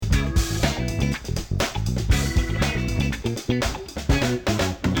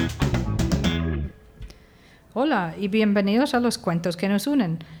Hola y bienvenidos a Los Cuentos que nos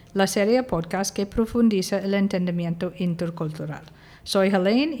unen, la serie de podcast que profundiza el entendimiento intercultural. Soy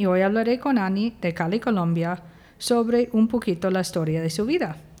Helene y hoy hablaré con Ani de Cali, Colombia, sobre un poquito la historia de su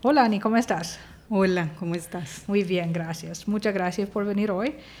vida. Hola Ani, ¿cómo estás? Hola, ¿cómo estás? Muy bien, gracias. Muchas gracias por venir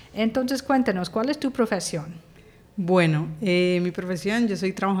hoy. Entonces cuéntanos, ¿cuál es tu profesión? Bueno, mi profesión, yo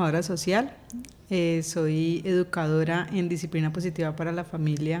soy trabajadora social, soy educadora en disciplina positiva para la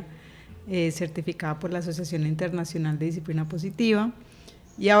familia, certificada por la Asociación Internacional de Disciplina Positiva,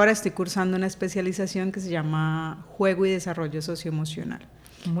 y ahora estoy cursando una especialización que se llama Juego y Desarrollo Socioemocional.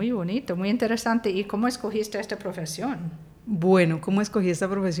 Muy bonito, muy interesante. ¿Y cómo escogiste esta profesión? Bueno, ¿cómo escogí esta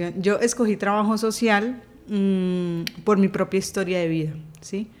profesión? Yo escogí trabajo social por mi propia historia de vida,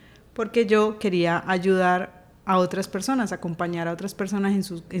 ¿sí? Porque yo quería ayudar a otras personas, acompañar a otras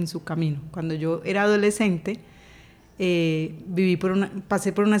personas en su camino. Cuando yo era adolescente,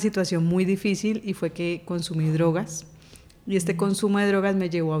 pasé por una situación muy difícil y fue que consumí drogas. Y este consumo de drogas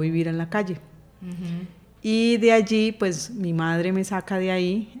me llevó a vivir en la calle. Y de allí, pues mi madre me saca de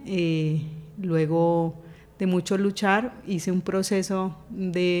ahí. Luego de mucho luchar, hice un proceso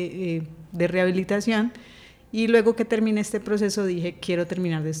de rehabilitación. Y luego que terminé este proceso dije, quiero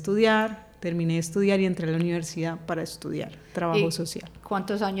terminar de estudiar. Terminé de estudiar y entré a la universidad para estudiar trabajo social.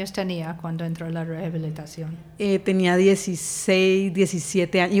 ¿Cuántos años tenía cuando entró a la rehabilitación? Tenía 16,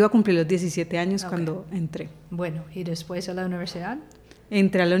 17 años, iba a cumplir los 17 años cuando entré. Bueno, ¿y después a la universidad?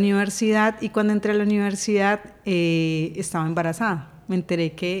 Entré a la universidad y cuando entré a la universidad estaba embarazada. Me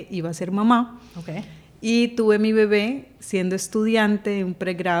enteré que iba a ser mamá. Y tuve mi bebé siendo estudiante de un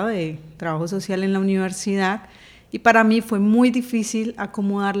pregrado de trabajo social en la universidad. Y para mí fue muy difícil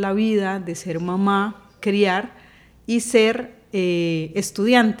acomodar la vida de ser mamá, criar y ser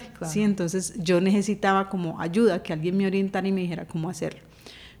estudiante. Claro. ¿Sí? Entonces yo necesitaba como ayuda, que alguien me orientara y me dijera cómo hacerlo.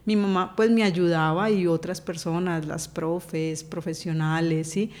 Mi mamá pues me ayudaba y otras personas, las profes, profesionales,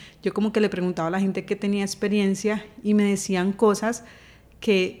 ¿sí? Yo como que le preguntaba a la gente que tenía experiencia y me decían cosas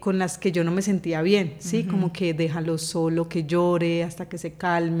con las que yo no me sentía bien, ¿sí? Como que déjalo solo, que llore hasta que se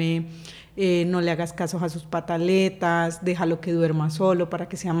calme, no le hagas caso a sus pataletas, déjalo que duerma solo para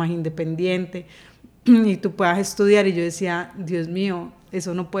que sea más independiente y tú puedas estudiar. Y yo decía, Dios mío,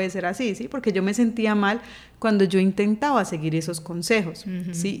 eso no puede ser así, ¿sí? Porque yo me sentía mal cuando yo intentaba seguir esos consejos,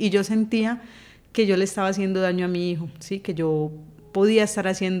 ¿sí? Y yo sentía que yo le estaba haciendo daño a mi hijo, ¿sí? Que yo podía estar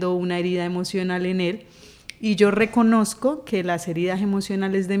haciendo una herida emocional en él. Y yo reconozco que las heridas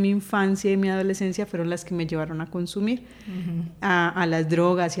emocionales de mi infancia y mi adolescencia fueron las que me llevaron a consumir, a las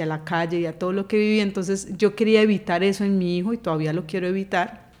drogas y a la calle y a todo lo que viví. Entonces yo quería evitar eso en mi hijo y todavía lo quiero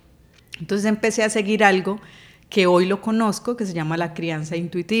evitar. Entonces empecé a seguir algo que hoy lo conozco, que se llama la crianza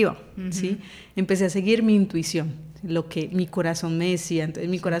intuitiva, ¿sí? Empecé a seguir mi intuición, lo que mi corazón me decía. Entonces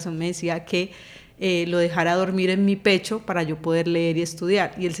mi corazón me decía que lo dejara dormir en mi pecho para yo poder leer y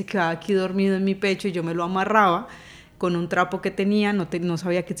estudiar. Y él se quedaba aquí dormido en mi pecho y yo me lo amarraba con un trapo que tenía, no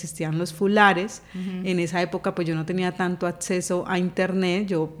sabía que existían los fulares. En esa época pues yo no tenía tanto acceso a internet,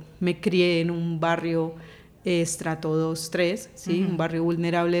 yo me crié en un barrio estrato 2, 3, ¿sí? Un barrio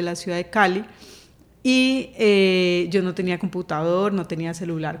vulnerable de la ciudad de Cali. Y yo no tenía computador, no tenía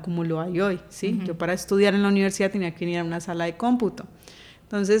celular como lo hay hoy, ¿sí? Yo para estudiar en la universidad tenía que ir a una sala de cómputo.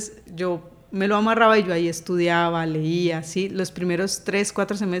 Entonces yo me lo amarraba y yo ahí estudiaba, leía, ¿sí? Los primeros 3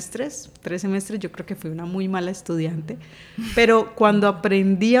 semestres yo creo que fui una muy mala estudiante, pero cuando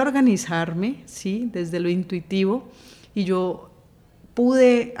aprendí a organizarme, ¿sí? Desde lo intuitivo, y yo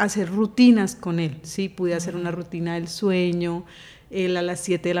pude hacer rutinas con él, ¿sí? Pude hacer una rutina del sueño. Él a las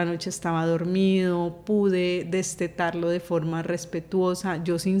 7 de la noche estaba dormido, pude destetarlo de forma respetuosa,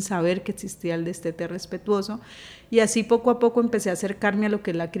 yo sin saber que existía el destete respetuoso, y así poco a poco empecé a acercarme a lo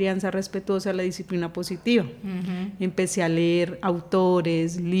que es la crianza respetuosa, la disciplina positiva. Empecé a leer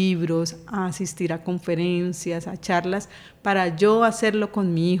autores, libros, a asistir a conferencias, a charlas, para yo hacerlo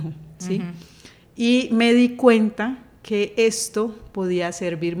con mi hijo, ¿sí? Y me di cuenta que esto podía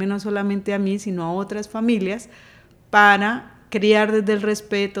servirme no solamente a mí, sino a otras familias para criar desde el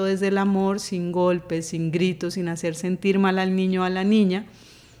respeto, desde el amor, sin golpes, sin gritos, sin hacer sentir mal al niño o a la niña,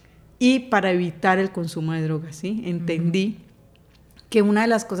 y para evitar el consumo de drogas, ¿sí? Entendí que una de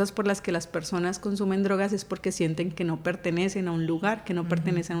las cosas por las que las personas consumen drogas es porque sienten que no pertenecen a un lugar, que no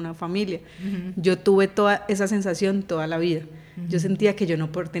pertenecen a una familia. Yo tuve toda esa sensación toda la vida. Yo sentía que yo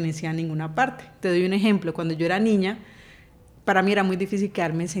no pertenecía a ninguna parte. Te doy un ejemplo. Cuando yo era niña, para mí era muy difícil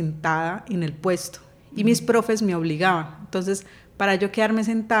quedarme sentada en el puesto. Y mis profes me obligaban. Entonces, para yo quedarme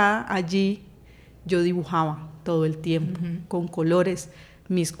sentada allí, yo dibujaba todo el tiempo, con colores.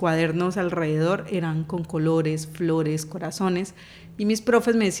 mis cuadernos alrededor eran con colores, flores, corazones, y mis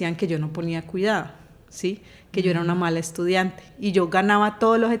profes me decían que yo no ponía cuidado, ¿sí? Que yo era una mala estudiante, y yo ganaba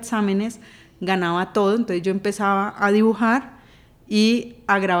todos los exámenes, ganaba todo, entonces yo empezaba a dibujar y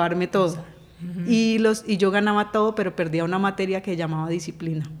a grabarme todo. Y yo ganaba todo, pero perdía una materia que llamaba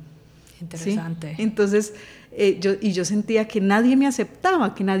disciplina. Interesante. ¿Sí? Entonces, yo sentía que nadie me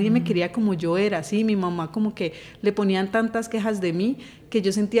aceptaba, que nadie me quería como yo era, ¿sí? Mi mamá como que le ponían tantas quejas de mí que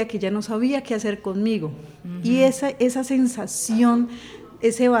yo sentía que ella no sabía qué hacer conmigo. Y esa sensación,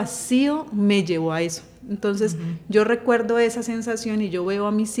 ese vacío me llevó a eso. Entonces, yo recuerdo esa sensación y yo veo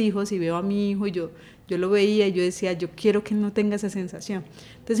a mis hijos y veo a mi hijo y yo lo veía y yo decía, yo quiero que él no tenga esa sensación.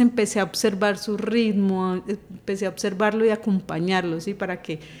 Entonces empecé a observar su ritmo, empecé a observarlo y a acompañarlo, ¿sí? Para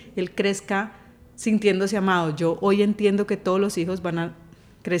que él crezca sintiéndose amado. Yo hoy entiendo que todos los hijos van a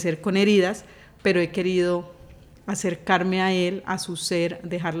crecer con heridas, pero he querido acercarme a él, a su ser,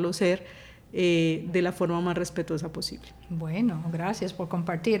 dejarlo ser de la forma más respetuosa posible. Bueno, gracias por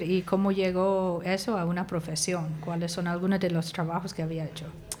compartir. ¿Y cómo llegó eso a una profesión? ¿Cuáles son algunos de los trabajos que había hecho?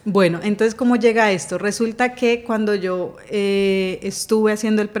 Bueno, entonces, ¿cómo llega esto? Resulta que cuando yo estuve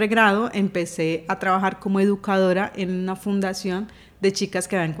haciendo el pregrado, empecé a trabajar como educadora en una fundación de chicas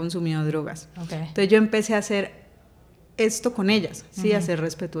que habían consumido drogas. Okay. Entonces yo empecé a hacer esto con ellas, ¿sí? A ser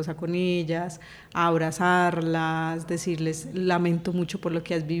respetuosa con ellas, a abrazarlas, decirles lamento mucho por lo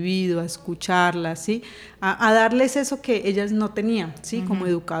que has vivido, a escucharlas, ¿sí? A darles eso que ellas no tenían, ¿sí? Como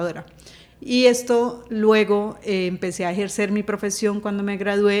educadora. Y esto luego empecé a ejercer mi profesión cuando me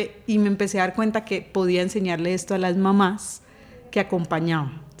gradué y me empecé a dar cuenta que podía enseñarle esto a las mamás que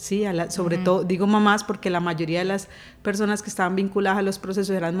acompañaban, ¿sí? Sobre todo, digo mamás porque la mayoría de las personas que estaban vinculadas a los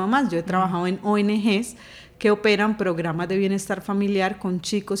procesos eran mamás. Yo he trabajado en ONGs que operan programas de bienestar familiar con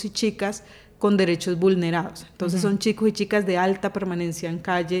chicos y chicas con derechos vulnerados. Entonces son chicos y chicas de alta permanencia en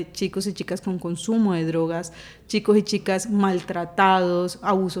calle, chicos y chicas con consumo de drogas, chicos y chicas maltratados,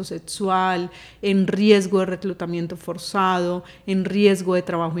 abuso sexual, en riesgo de reclutamiento forzado, en riesgo de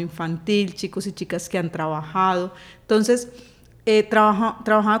trabajo infantil, chicos y chicas que han trabajado. Entonces,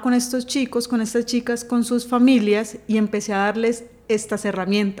 trabajaba con estos chicos, con estas chicas, con sus familias y empecé a darles estas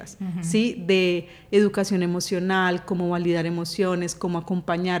herramientas, ¿sí? De educación emocional, cómo validar emociones, cómo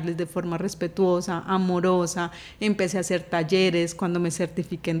acompañarles de forma respetuosa, amorosa. Empecé a hacer talleres. Cuando me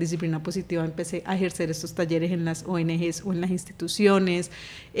certifiqué en disciplina positiva, empecé a ejercer estos talleres en las ONGs o en las instituciones,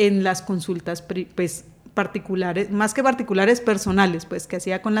 en las consultas pues, particulares, más que particulares, personales, pues, que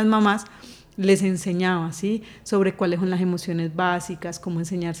hacía con las mamás. Les enseñaba, ¿sí? Sobre cuáles son las emociones básicas, cómo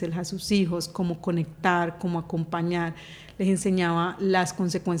enseñárselas a sus hijos, cómo conectar, cómo acompañar. Les enseñaba las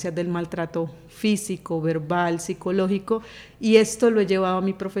consecuencias del maltrato físico, verbal, psicológico, y esto lo he llevado a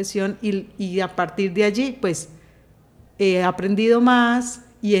mi profesión y a partir de allí, pues, he aprendido más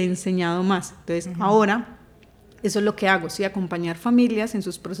y he enseñado más. Entonces, ahora eso es lo que hago, ¿sí? Acompañar familias en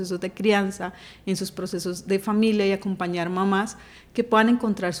sus procesos de crianza, en sus procesos de familia y acompañar mamás que puedan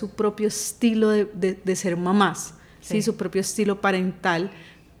encontrar su propio estilo de ser mamás, ¿sí? Su propio estilo parental,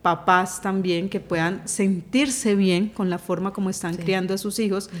 papás también que puedan sentirse bien con la forma como están criando a sus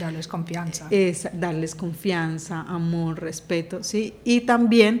hijos. Darles confianza. Darles confianza, amor, respeto, ¿sí? Y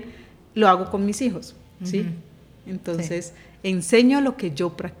también lo hago con mis hijos, ¿sí? Entonces, enseño lo que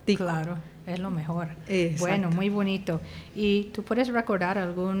yo practico. Claro. Es lo mejor. Exacto. Bueno, muy bonito. ¿Y tú puedes recordar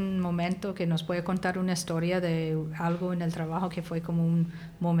algún momento que nos puede contar una historia de algo en el trabajo que fue como un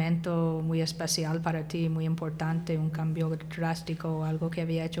momento muy especial para ti, muy importante, un cambio drástico o algo que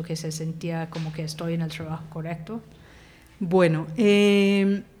había hecho que se sentía como que estoy en el trabajo correcto? Bueno,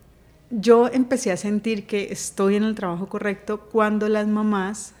 yo empecé a sentir que estoy en el trabajo correcto cuando las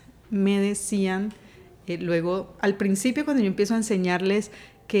mamás me decían, luego al principio cuando yo empiezo a enseñarles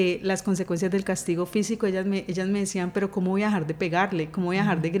que las consecuencias del castigo físico, ellas me decían, pero ¿cómo voy a dejar de pegarle? ¿Cómo voy a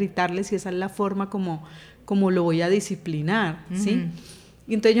dejar de gritarle si esa es la forma como lo voy a disciplinar? ¿Sí?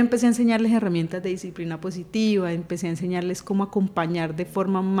 Y entonces yo empecé a enseñarles herramientas de disciplina positiva, empecé a enseñarles cómo acompañar de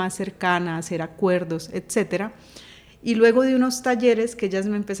forma más cercana, hacer acuerdos, etc. Y luego de unos talleres que ellas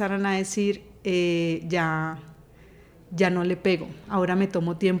me empezaron a decir, ya no le pego, ahora me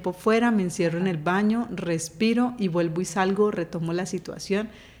tomo tiempo fuera, me encierro en el baño, respiro y vuelvo y salgo, retomo la situación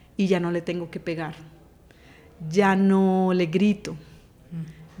y ya no le tengo que pegar, ya no le grito,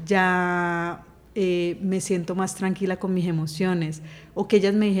 ya me siento más tranquila con mis emociones, o que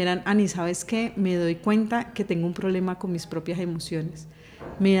ellas me dijeran, Ani, ¿sabes qué? Me doy cuenta que tengo un problema con mis propias emociones,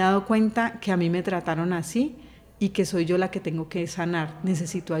 me he dado cuenta que a mí me trataron así y que soy yo la que tengo que sanar,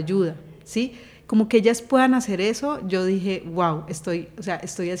 necesito ayuda, ¿sí? como que ellas puedan hacer eso, yo dije, wow,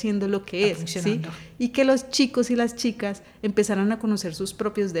 estoy haciendo lo que es, ¿sí? Y que los chicos y las chicas empezaran a conocer sus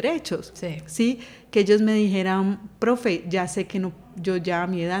propios derechos, ¿sí? Que ellos me dijeran, profe, ya sé que no, yo ya a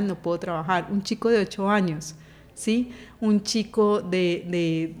mi edad no puedo trabajar. Un chico de 8 años, ¿sí? Un chico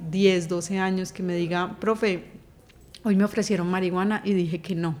de 10, 12 años que me diga, profe, hoy me ofrecieron marihuana y dije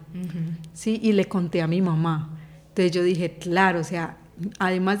que no, ¿sí? Y le conté a mi mamá. Entonces yo dije, claro, o sea,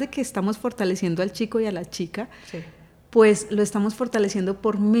 además de que estamos fortaleciendo al chico y a la chica, pues lo estamos fortaleciendo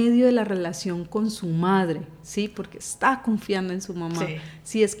por medio de la relación con su madre, ¿sí? Porque está confiando en su mamá.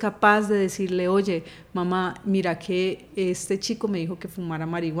 Sí, es capaz de decirle, oye, mamá, mira que este chico me dijo que fumara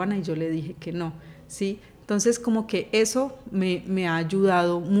marihuana y yo le dije que no, ¿sí? Entonces, como que eso me ha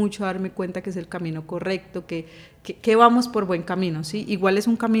ayudado mucho a darme cuenta que es el camino correcto, que vamos por buen camino, ¿sí? Igual es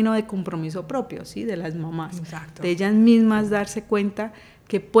un camino de compromiso propio, ¿sí? De las mamás. Exacto. De ellas mismas darse cuenta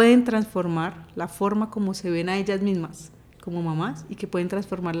que pueden transformar la forma como se ven a ellas mismas como mamás y que pueden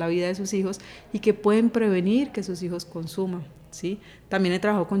transformar la vida de sus hijos y que pueden prevenir que sus hijos consuman, ¿sí? También he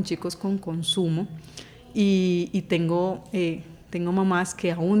trabajado con chicos con consumo y tengo mamás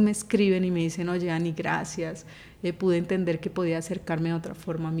que aún me escriben y me dicen, oye, Ani, gracias, pude entender que podía acercarme de otra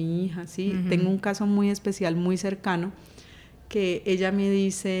forma a mi hija, ¿sí? Tengo un caso muy especial, muy cercano, que ella me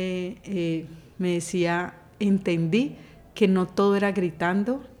dice, me decía, entendí que no todo era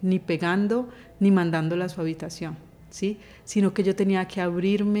gritando, ni pegando, ni mandándola a su habitación, ¿sí? Sino que yo tenía que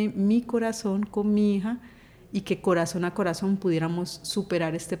abrirme mi corazón con mi hija y que corazón a corazón pudiéramos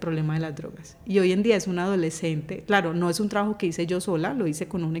superar este problema de las drogas. Y hoy en día es una adolescente, claro, no es un trabajo que hice yo sola, lo hice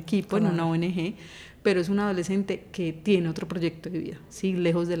con un equipo en una ONG, pero es una adolescente que tiene otro proyecto de vida, ¿sí?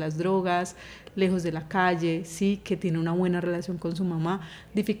 Lejos de las drogas, lejos de la calle, ¿sí? Que tiene una buena relación con su mamá,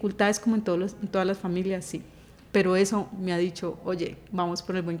 dificultades como en todas las familias, sí. Pero eso me ha dicho, oye, vamos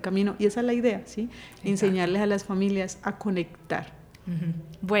por el buen camino, y esa es la idea, ¿sí? Enseñarles a las familias a conectar.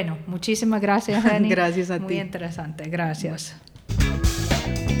 Bueno, muchísimas gracias, Ani. Gracias a ti. Muy interesante, gracias.